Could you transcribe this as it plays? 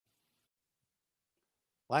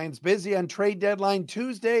Lions busy on trade deadline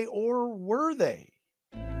Tuesday, or were they?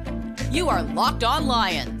 You are Locked On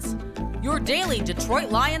Lions, your daily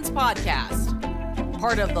Detroit Lions podcast.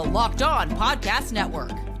 Part of the Locked On Podcast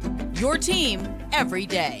Network, your team every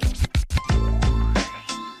day.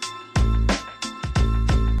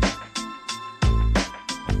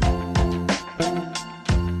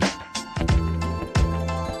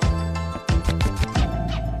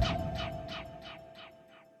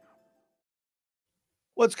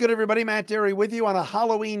 What's good, everybody? Matt Derry with you on a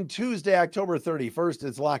Halloween Tuesday, October 31st.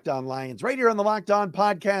 It's Locked On Lions right here on the Locked On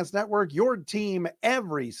Podcast Network, your team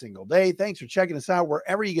every single day. Thanks for checking us out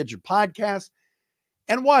wherever you get your podcasts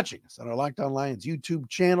and watching us on our Locked On Lions YouTube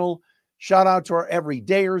channel. Shout out to our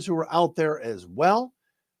everydayers who are out there as well.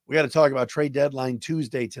 We got to talk about trade deadline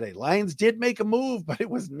Tuesday today. Lions did make a move, but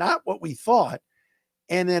it was not what we thought.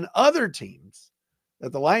 And then other teams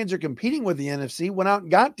that the Lions are competing with the NFC went out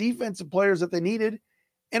and got defensive players that they needed.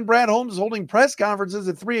 And Brad Holmes is holding press conferences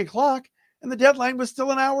at 3 o'clock, and the deadline was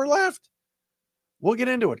still an hour left. We'll get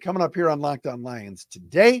into it coming up here on Locked On Lions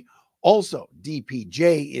today. Also,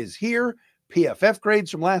 DPJ is here. PFF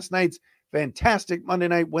grades from last night's fantastic Monday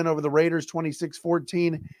night win over the Raiders,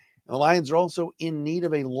 26-14. And the Lions are also in need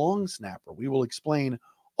of a long snapper. We will explain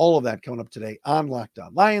all of that coming up today on Locked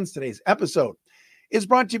On Lions. Today's episode is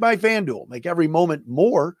brought to you by FanDuel. Make every moment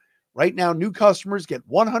more. Right now, new customers get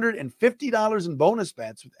 $150 in bonus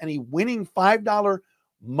bets with any winning $5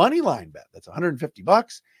 money line bet. That's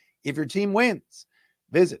 $150 if your team wins.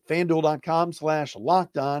 Visit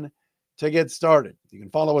FanDuel.com/LockedOn to get started. You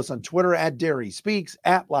can follow us on Twitter at Derry Speaks,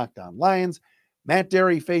 at Locked On Lions, Matt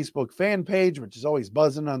Derry Facebook fan page, which is always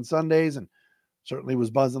buzzing on Sundays and certainly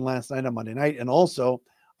was buzzing last night on Monday night, and also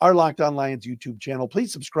our Locked On Lions YouTube channel.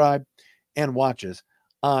 Please subscribe and watch us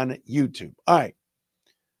on YouTube. All right.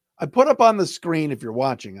 I put up on the screen, if you're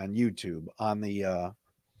watching on YouTube, on the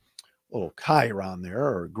little chyron there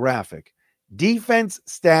or graphic, defense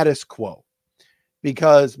status quo,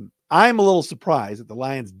 because I'm a little surprised that the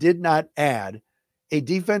Lions did not add a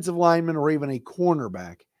defensive lineman or even a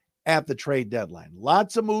cornerback at the trade deadline.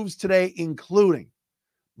 Lots of moves today, including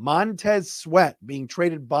Montez Sweat being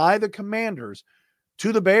traded by the Commanders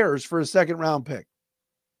to the Bears for a second-round pick.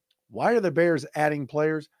 Why are the Bears adding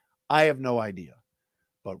players? I have no idea.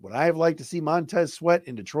 But would I have liked to see Montez Sweat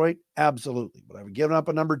in Detroit? Absolutely. Would I have given up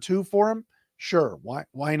a number 2 for him? Sure.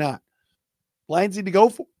 Why not? Lions need to go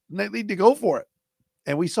for it.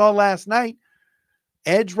 And we saw last night,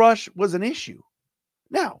 edge rush was an issue.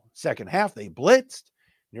 Now, second half, they blitzed.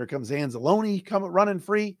 Here comes Anzalone coming running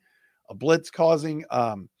free. A blitz causing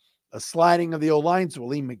a sliding of the O-line. So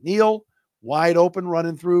Aleem McNeil wide open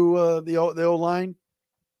running through the O-line.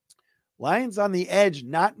 Lions on the edge,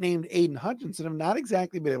 not named Aiden Hutchinson, have not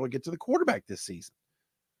exactly been able to get to the quarterback this season.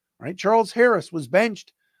 All right, Charles Harris was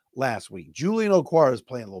benched last week. Julian Okwara is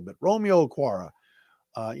playing a little bit. Romeo Okwara,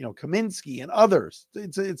 Kaminsky and others.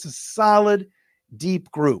 It's a solid,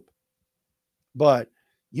 deep group. But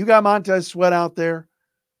you got Montez Sweat out there,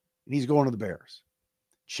 and he's going to the Bears.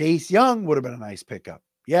 Chase Young would have been a nice pickup.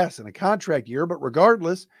 Yes, in a contract year, but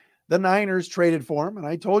regardless, the Niners traded for him, and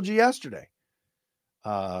I told you yesterday.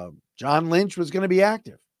 John Lynch was going to be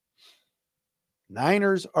active.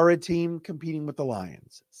 Niners are a team competing with the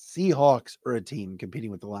Lions. Seahawks are a team competing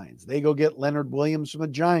with the Lions. They go get Leonard Williams from the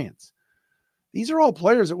Giants. These are all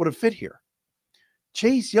players that would have fit here.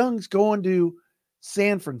 Chase Young's going to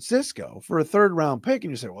San Francisco for a third-round pick. And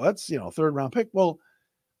you say, well, that's, third-round pick. Well,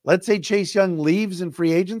 let's say Chase Young leaves in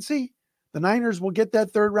free agency. The Niners will get that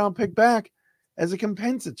third-round pick back as a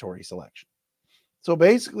compensatory selection. So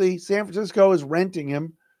basically, San Francisco is renting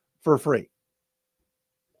him for free.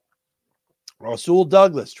 Rasul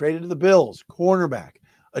Douglas traded to the Bills, cornerback.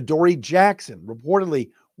 Adoree Jackson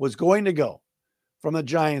reportedly was going to go from the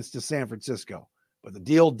Giants to San Francisco, but the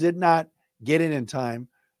deal did not get in time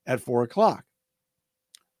at 4 o'clock.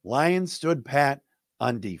 Lions stood pat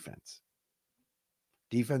on defense.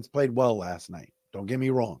 Defense played well last night. Don't get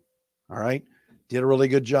me wrong. All right. Did a really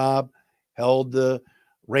good job. Held the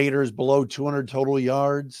Raiders below 200 total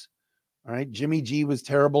yards. All right. Jimmy G was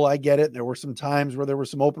terrible. I get it. There were some times where there were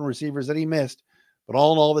some open receivers that he missed, but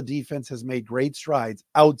all in all, the defense has made great strides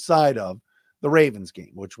outside of the Ravens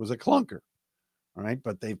game, which was a clunker. All right.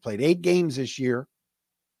 But they've played 8 games this year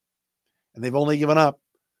and they've only given up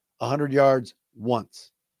 100 yards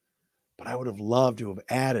once. But I would have loved to have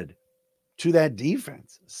added to that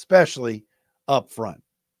defense, especially up front.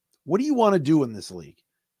 What do you want to do in this league?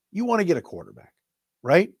 You want to get a quarterback,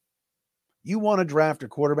 right? You want to draft a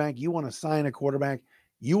quarterback. You want to sign a quarterback.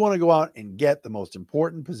 You want to go out and get the most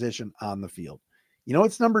important position on the field. You know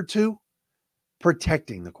what's number 2?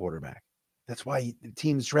 Protecting the quarterback. That's why the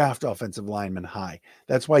teams draft offensive linemen high.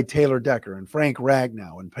 That's why Taylor Decker and Frank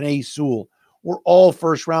Ragnow and Penei Sewell were all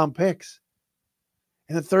first-round picks.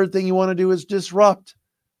 And the third thing you want to do is disrupt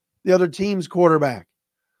the other team's quarterback.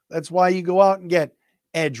 That's why you go out and get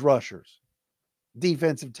edge rushers,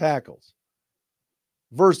 defensive tackles,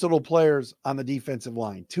 versatile players on the defensive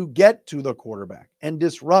line to get to the quarterback and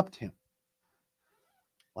disrupt him.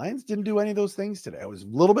 Lions didn't do any of those things today. I was a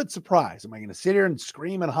little bit surprised. Am I going to sit here and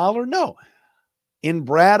scream and holler? No. In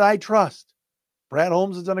Brad, I trust. Brad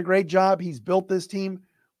Holmes has done a great job. He's built this team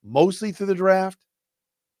mostly through the draft.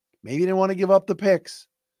 Maybe he didn't want to give up the picks.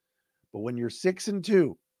 But when you're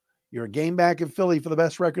 6-2, you're a game back in Philly for the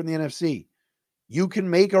best record in the NFC. You can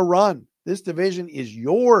make a run. This division is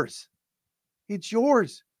yours. It's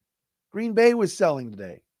yours. Green Bay was selling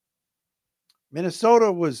today.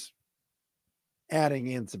 Minnesota was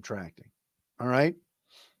adding and subtracting. All right.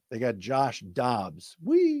 They got Josh Dobbs.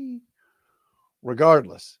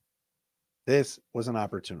 Regardless, this was an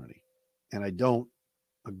opportunity. And I don't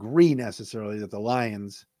agree necessarily that the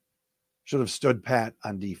Lions should have stood pat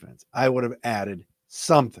on defense. I would have added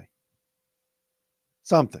something,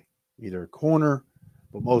 either corner,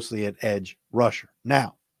 but mostly at edge rusher.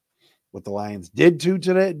 Now, what the Lions did do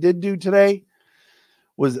today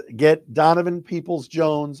was get Donovan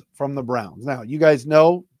Peoples-Jones from the Browns. Now, you guys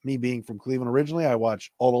know me being from Cleveland originally. I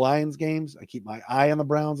watch all the Lions games. I keep my eye on the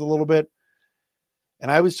Browns a little bit. And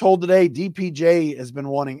I was told today DPJ has been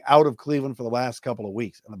wanting out of Cleveland for the last couple of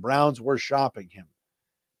weeks, and the Browns were shopping him.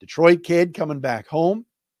 Detroit kid coming back home.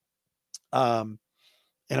 And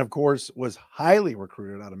of course, was highly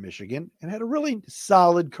recruited out of Michigan and had a really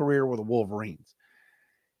solid career with the Wolverines.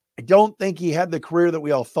 I don't think he had the career that we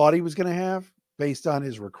all thought he was going to have based on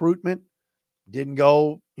his recruitment. Didn't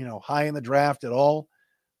go, high in the draft at all.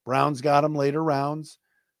 Browns got him later rounds,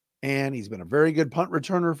 and he's been a very good punt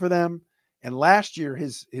returner for them. And last year,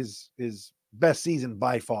 his best season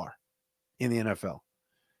by far in the NFL.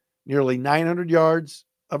 Nearly 900 yards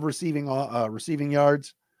of receiving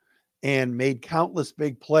yards, and made countless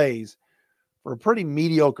big plays for a pretty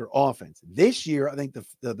mediocre offense. This year, I think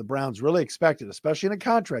the Browns really expected, especially in a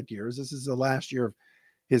contract year, as this is the last year of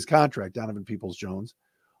his contract, Donovan Peoples-Jones.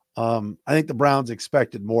 I think the Browns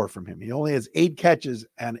expected more from him. He only has 8 catches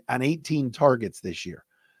on 18 targets this year.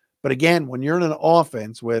 But again, when you're in an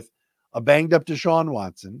offense with a banged up Deshaun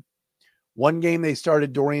Watson, one game they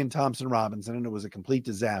started Dorian Thompson-Robinson, and it was a complete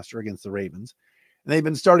disaster against the Ravens. And they've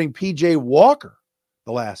been starting P.J. Walker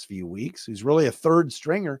the last few weeks, who's really a third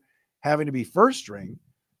stringer, having to be first string,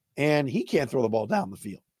 and he can't throw the ball down the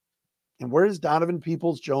field. And where does Donovan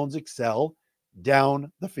Peoples-Jones excel?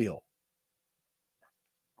 Down the field.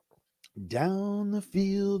 Down the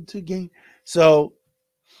field to gain. So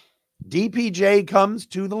DPJ comes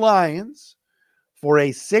to the Lions for a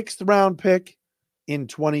 6th round pick in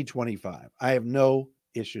 2025. I have no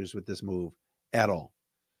issues with this move at all.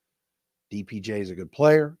 DPJ is a good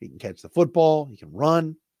player. He can catch the football. He can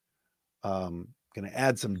run. Going to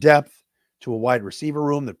add some depth to a wide receiver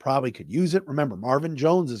room that probably could use it. Remember, Marvin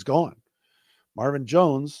Jones is gone. Marvin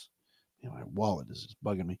Jones, my wallet is just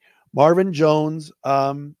bugging me. Marvin Jones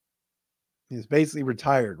is basically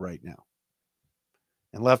retired right now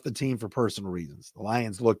and left the team for personal reasons. The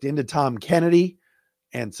Lions looked into Tom Kennedy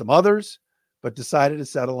and some others, but decided to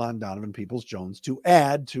settle on Donovan Peoples-Jones to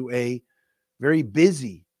add to a very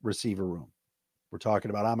busy receiver room. We're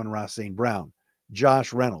talking about Amon-Ra St. Brown,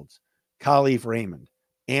 Josh Reynolds, Khalif Raymond,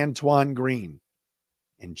 Antoine Green,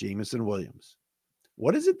 and Jameson Williams.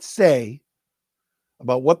 What does it say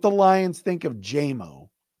about what the Lions think of JMO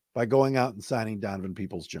by going out and signing Donovan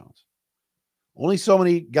Peoples-Jones? Only so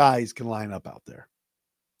many guys can line up out there.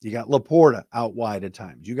 You got Laporta out wide at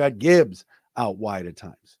times. You got Gibbs out wide at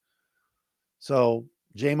times. So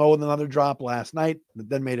JMO with another drop last night, but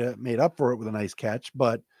then made up for it with a nice catch.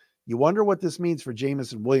 But you wonder what this means for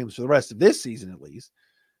Jameson Williams for the rest of this season, at least,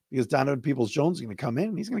 because Donovan Peoples-Jones is going to come in,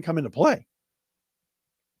 and he's going to come into play.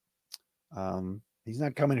 He's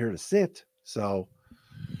not coming here to sit. So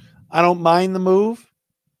I don't mind the move.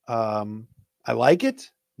 I like it,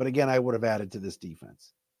 but again, I would have added to this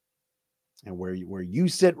defense. And where you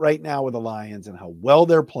sit right now with the Lions and how well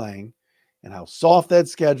they're playing and how soft that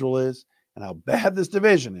schedule is and how bad this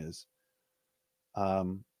division is, I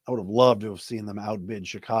would have loved to have seen them outbid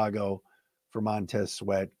Chicago for Montez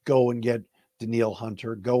Sweat, go and get Danielle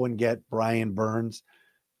Hunter, go and get Brian Burns.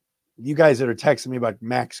 You guys that are texting me about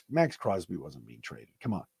Max Crosby wasn't being traded.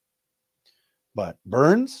 Come on. But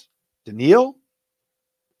Burns, Danielle,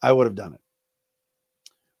 I would have done it.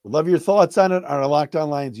 We'd love your thoughts on it on our Locked On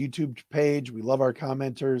Lions YouTube page. We love our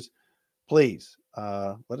commenters. Please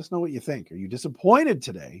let us know what you think. Are you disappointed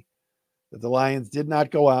today that the Lions did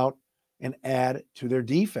not go out and add to their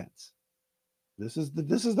defense. This is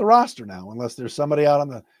the roster now, unless there's somebody out on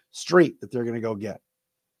the street that they're going to go get.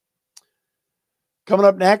 Coming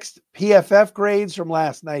up next, PFF grades from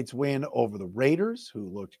last night's win over the Raiders, who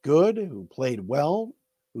looked good, who played well,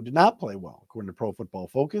 who did not play well, according to Pro Football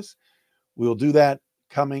Focus. We'll do that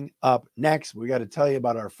coming up next. We got to tell you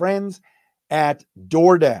about our friends at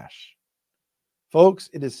DoorDash. Folks,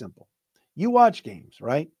 it is simple. You watch games,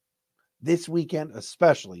 right? This weekend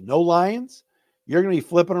especially. No Lions, you're going to be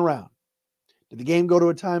flipping around. Did the game go to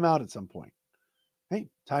a timeout at some point? Hey,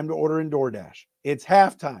 time to order in DoorDash. It's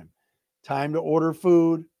halftime. Time to order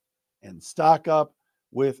food and stock up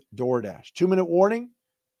with DoorDash. 2-minute warning,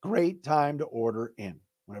 great time to order in.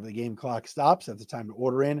 Whenever the game clock stops, that's the time to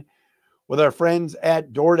order in with our friends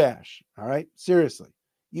at DoorDash. All right, seriously,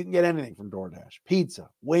 you can get anything from DoorDash. Pizza,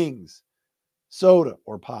 wings, soda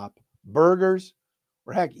or pop, burgers,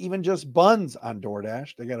 or heck, even just buns on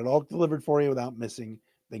DoorDash. They got it all delivered for you without missing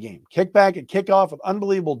the game. Kick back and kick off with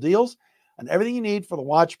unbelievable deals on everything you need for the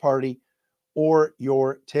watch party or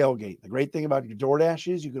your tailgate. The great thing about your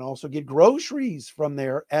DoorDash is you can also get groceries from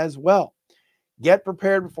there as well. Get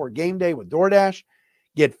prepared before game day with DoorDash.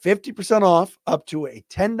 Get 50% off up to a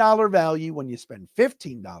 $10 value when you spend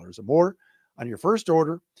 $15 or more on your first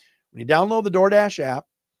order. When you download the DoorDash app,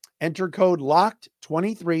 enter code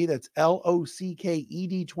LOCKED23, that's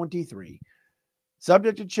LOCKED 23.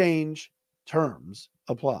 Subject to change, terms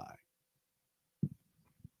apply.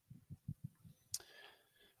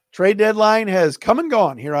 Trade deadline has come and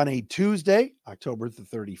gone here on a Tuesday, October the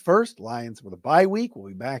 31st. Lions with a bye week. We'll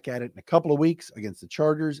be back at it in a couple of weeks against the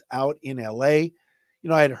Chargers out in LA. You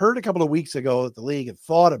know, I had heard a couple of weeks ago that the league had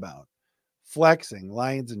thought about flexing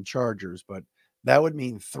Lions and Chargers, but that would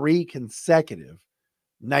mean 3 consecutive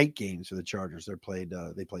night games for the Chargers.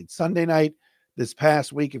 They played Sunday night this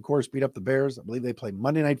past week, of course, beat up the Bears. I believe they play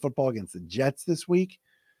Monday Night Football against the Jets this week.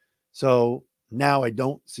 So now I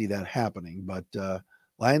don't see that happening, but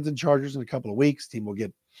Lions and Chargers in a couple of weeks. Team will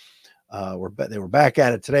get, they were back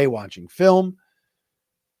at it today watching film,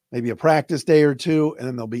 maybe a practice day or two, and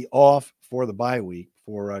then they'll be off for the bye week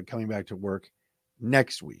for coming back to work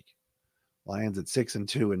next week. Lions at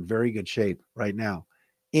 6-2 in very good shape right now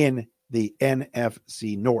in the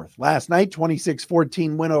NFC North. Last night,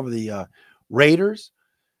 26-14 win over the Raiders.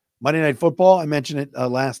 Monday Night Football, I mentioned it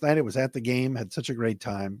last night. It was at the game, had such a great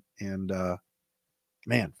time, and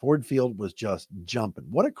man, Ford Field was just jumping.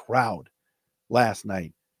 What a crowd last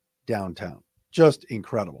night downtown. Just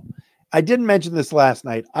incredible. I didn't mention this last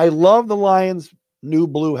night. I love the Lions' new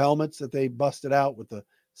blue helmets that they busted out with the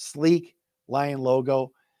sleek Lion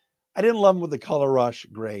logo. I didn't love them with the Color Rush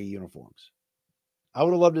gray uniforms. I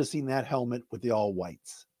would have loved to have seen that helmet with the all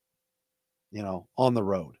whites, you know, on the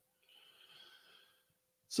road.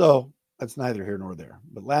 So that's neither here nor there.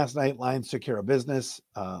 But last night, Lions took care of business,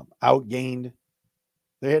 outgained.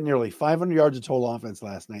 They had nearly 500 yards of total offense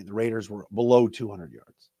last night. The Raiders were below 200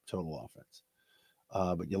 yards total offense.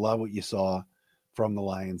 But you love what you saw from the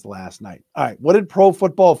Lions last night. All right, what did Pro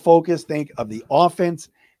Football Focus think of the offense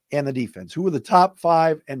and the defense? Who were the top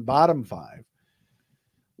 5 and bottom 5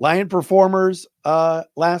 Lion performers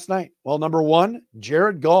last night? Well, number 1,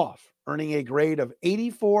 Jared Goff, earning a grade of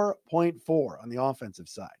 84.4 on the offensive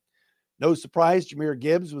side. No surprise, Jahmyr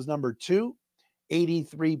Gibbs was number 2,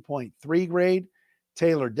 83.3 grade.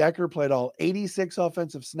 Taylor Decker played all 86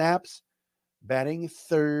 offensive snaps, batting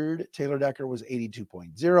third. Taylor Decker was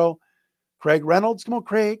 82.0. Craig Reynolds, come on,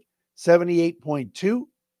 Craig, 78.2.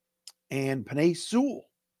 And Penei Sewell,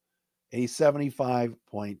 a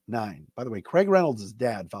 75.9. By the way, Craig Reynolds'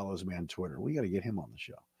 dad follows me on Twitter. We got to get him on the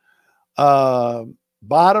show.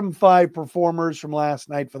 Bottom 5 performers from last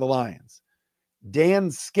night for the Lions. Dan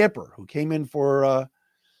Skipper, who came in for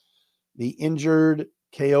the injured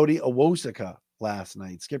Coyote Owosika last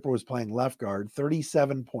night. Skipper was playing left guard,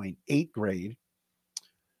 37.8 grade.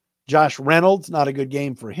 Josh Reynolds, not a good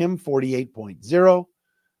game for him, 48.0.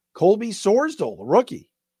 Colby Sorsdal, the rookie,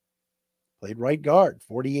 played right guard,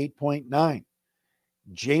 48.9.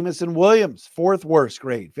 Jamison Williams, 4th worst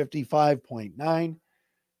grade, 55.9.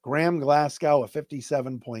 Graham Glasgow, a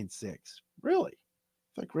 57.6. Really?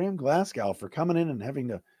 I thought Graham Glasgow, for coming in and having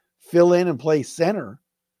to fill in and play center,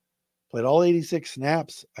 played all 86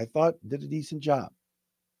 snaps, I thought did a decent job.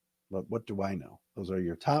 But what do I know? Those are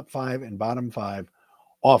your top 5 and bottom 5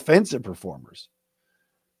 offensive performers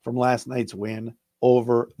from last night's win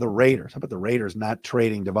over the Raiders. How about the Raiders not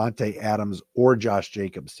trading Devontae Adams or Josh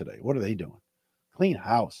Jacobs today? What are they doing? Clean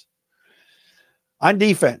house. On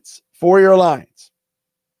defense, for your Lions,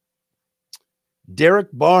 Derek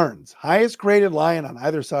Barnes, highest graded Lion on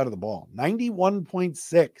either side of the ball,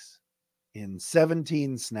 91.6. in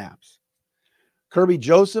 17 snaps. Kirby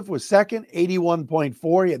Joseph was second,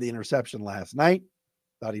 81.4. He had the interception last night.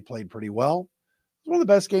 Thought he played pretty well. It's one of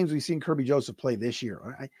the best games we've seen Kirby Joseph play this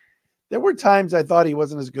year. There were times I thought he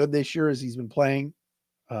wasn't as good this year as he's been playing,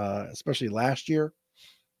 especially last year.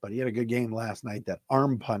 But he had a good game last night. That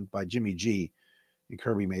arm punt by Jimmy G, and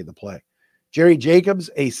Kirby made the play. Jerry Jacobs,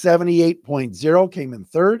 a 78.0, came in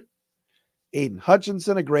third. Aiden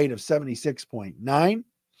Hutchinson, a grade of 76.9,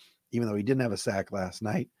 even though he didn't have a sack last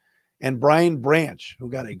night. And Brian Branch, who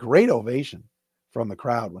got a great ovation from the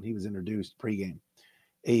crowd when he was introduced pregame,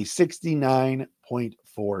 a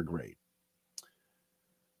 69.4 grade.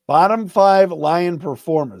 Bottom 5 Lion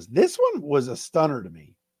performers. This one was a stunner to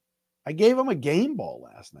me. I gave him a game ball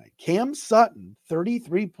last night. Cam Sutton,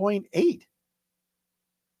 33.8.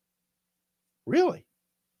 Really?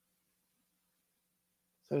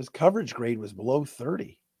 So his coverage grade was below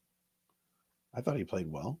 30. I thought he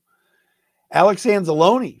played well. Alex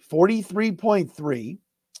Anzalone, 43.3.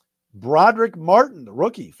 Broderick Martin, the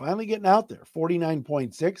rookie, finally getting out there,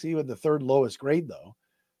 49.6. He had the third lowest grade, though.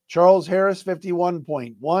 Charles Harris,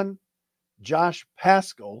 51.1. Josh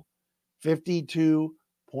Paschal,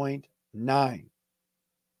 52.9.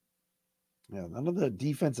 Yeah, none of the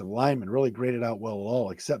defensive linemen really graded out well at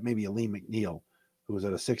all, except maybe Lee McNeil, who was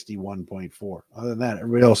at a 61.4. Other than that,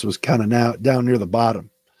 everybody else was kind of now down near the bottom.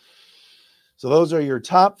 So those are your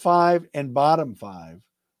top 5 and bottom 5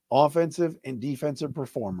 offensive and defensive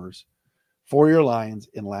performers for your Lions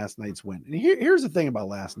in last night's win. And here's the thing about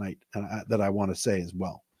last night that I want to say as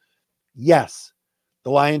well. Yes,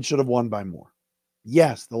 the Lions should have won by more.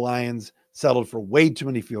 Yes, the Lions settled for way too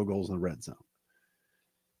many field goals in the red zone.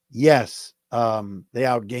 Yes, they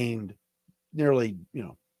outgained nearly,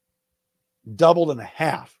 doubled and a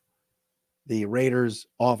half the Raiders'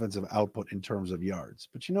 offensive output in terms of yards.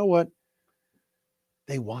 But you know what?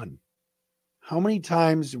 They won. How many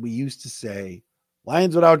times we used to say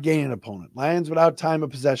Lions would outgain an opponent, Lions would out time a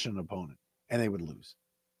possession an opponent, and they would lose?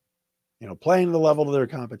 Playing to the level of their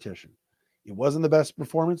competition. It wasn't the best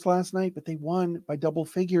performance last night, but they won by double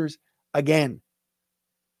figures again,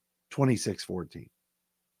 26-14.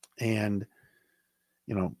 And,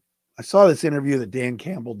 I saw this interview that Dan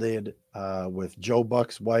Campbell did with Joe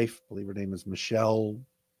Buck's wife. I believe her name is Michelle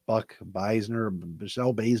Buck Beisner,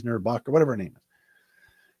 Michelle Beisner Buck, or whatever her name is.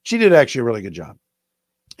 She did actually a really good job.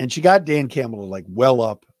 And she got Dan Campbell to well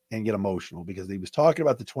up and get emotional because he was talking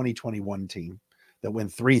about the 2021 team that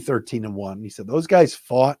went 3-13-1. He said those guys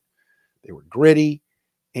fought. They were gritty.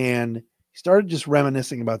 And he started just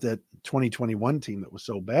reminiscing about that 2021 team that was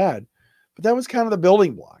so bad. But that was kind of the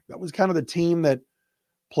building block. That was kind of the team that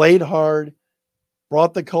played hard,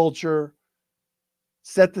 brought the culture,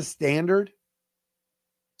 set the standard.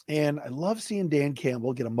 And I love seeing Dan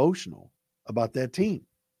Campbell get emotional about that team.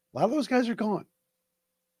 A lot of those guys are gone,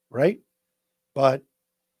 right? But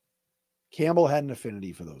Campbell had an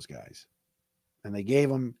affinity for those guys. And they gave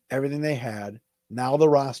them everything they had. Now the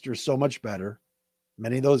roster is so much better.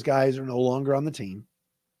 Many of those guys are no longer on the team.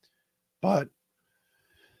 But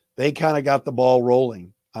they kind of got the ball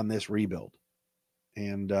rolling on this rebuild.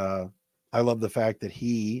 And I love the fact that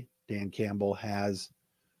Dan Campbell, has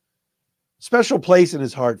a special place in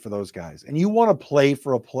his heart for those guys. And you want to play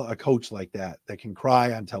for a coach like that can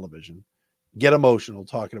cry on television, get emotional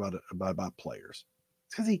talking about players.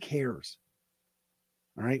 It's because he cares.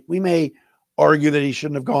 All right. We may argue that he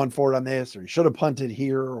shouldn't have gone for it on this, or he should have punted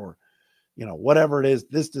here, or, whatever it is,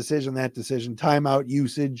 this decision, that decision, timeout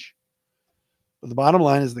usage. But the bottom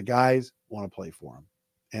line is the guys want to play for him,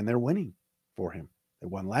 and they're winning for him. They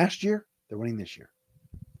won last year. They're winning this year.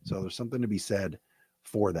 So there's something to be said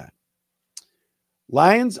for that.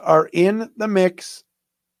 Lions are in the mix,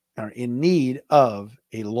 are in need of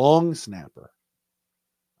a long snapper.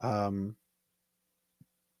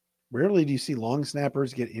 Rarely do you see long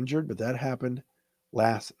snappers get injured, but that happened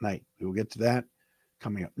last night. We will get to that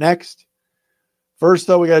coming up next. First,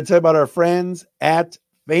 though, we got to tell you about our friends at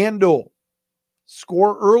FanDuel.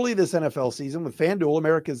 Score early this NFL season with FanDuel,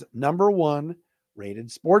 America's #1 rated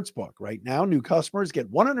sportsbook. Right now, new customers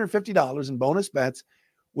get $150 in bonus bets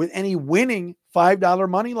with any winning $5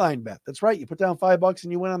 money line bet. That's right. You put down $5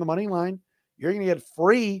 and you win on the money line, you're going to get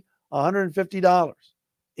free $150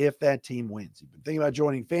 if that team wins. You've been thinking about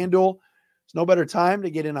joining FanDuel. There's no better time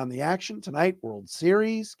to get in on the action. Tonight, World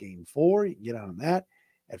Series, Game 4. You can get on that.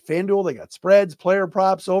 At FanDuel, they got spreads, player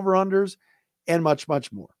props, over-unders, and much,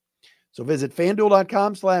 much more. So visit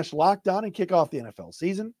FanDuel.com/lockedon and kick off the NFL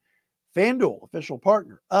season. FanDuel, official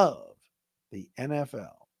partner of the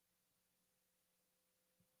NFL.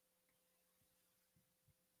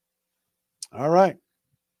 All right.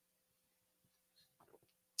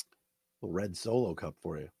 little red Solo cup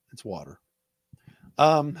for you. It's water.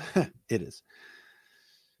 It is.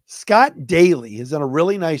 Scott Daly has done a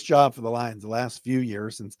really nice job for the Lions the last few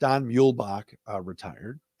years since Don Muhlbach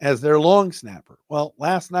retired as their long snapper. Well,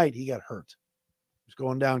 last night he got hurt. He was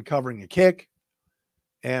going down covering a kick,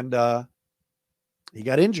 and he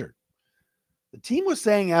got injured. The team was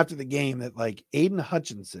saying after the game that like Aiden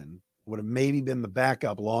Hutchinson would have maybe been the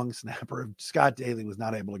backup long snapper if Scott Daly was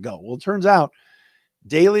not able to go. Well, it turns out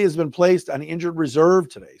Daly has been placed on injured reserve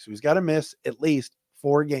today, so he's got to miss at least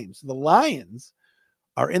 4 games. So the Lions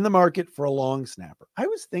are in the market for a long snapper. I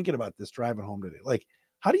was thinking about this driving home today. Like,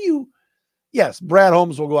 how do you, yes, Brad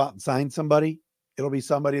Holmes will go out and sign somebody. It'll be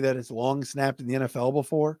somebody that has long snapped in the NFL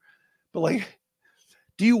before. But like,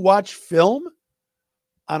 do you watch film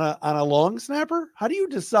on a long snapper? How do you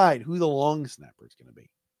decide who the long snapper is going to be?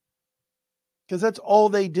 Because that's all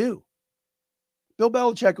they do. Bill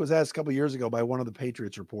Belichick was asked a couple of years ago by one of the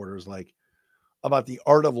Patriots reporters, like, about the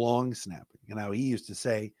art of long snapping. And how he used to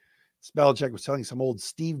say, Belichick was telling some old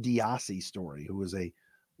Steve Diassi story, who was a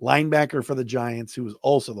linebacker for the Giants, who was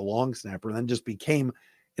also the long snapper, and then just became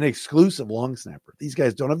an exclusive long snapper. These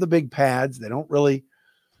guys don't have the big pads. They don't really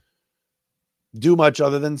do much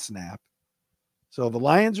other than snap. So the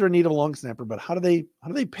Lions are in need of a long snapper, but how do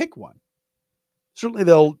they pick one? Certainly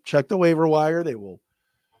they'll check the waiver wire. They will,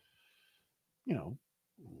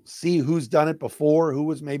 see who's done it before, who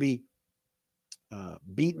was maybe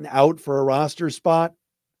beaten out for a roster spot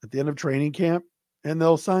at the end of training camp, and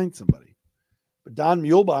they'll sign somebody. But Don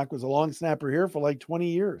Muhlbach was a long snapper here for like 20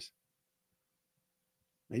 years.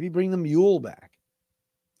 Maybe bring the Mule back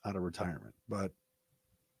out of retirement. But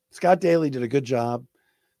Scott Daly did a good job.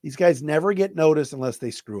 These guys never get noticed unless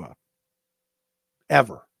they screw up.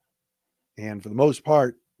 Ever. And for the most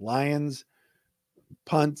part, Lions,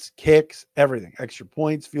 punts, kicks, everything, extra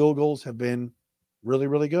points, field goals have been really,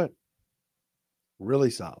 really good. Really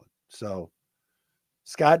solid. So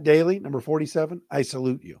Scott Daly, number 47, I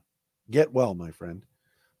salute you. Get well, my friend.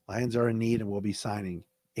 Lions are in need and will be signing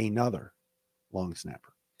another long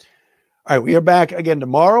snapper. All right, we are back again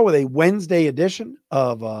tomorrow with a Wednesday edition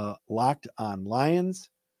of Locked on Lions.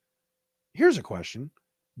 Here's a question.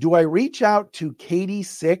 Do I reach out to Katie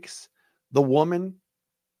Six, the woman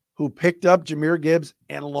who picked up Jahmyr Gibbs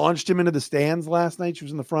and launched him into the stands last night? She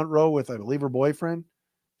was in the front row with, I believe, her boyfriend.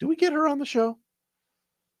 Do we get her on the show?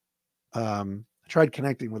 I tried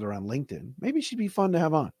connecting with her on LinkedIn. Maybe she'd be fun to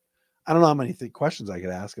have on. I don't know how many questions I could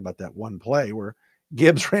ask about that one play where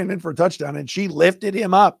Gibbs ran in for a touchdown and she lifted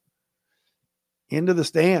him up into the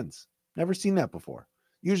stands. Never seen that before.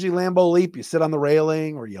 Usually Lambeau Leap, you sit on the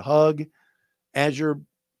railing or you hug as your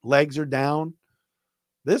legs are down.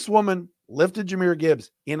 This woman lifted Jahmyr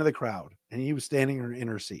Gibbs into the crowd and he was standing in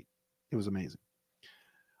her seat. It was amazing.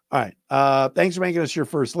 All right. Thanks for making us your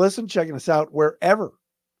first listen, checking us out wherever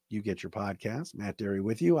you get your podcast. Matt Derry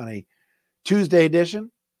with you on a Tuesday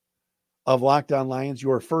edition of Locked on Lions,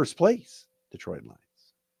 your first place Detroit Lions.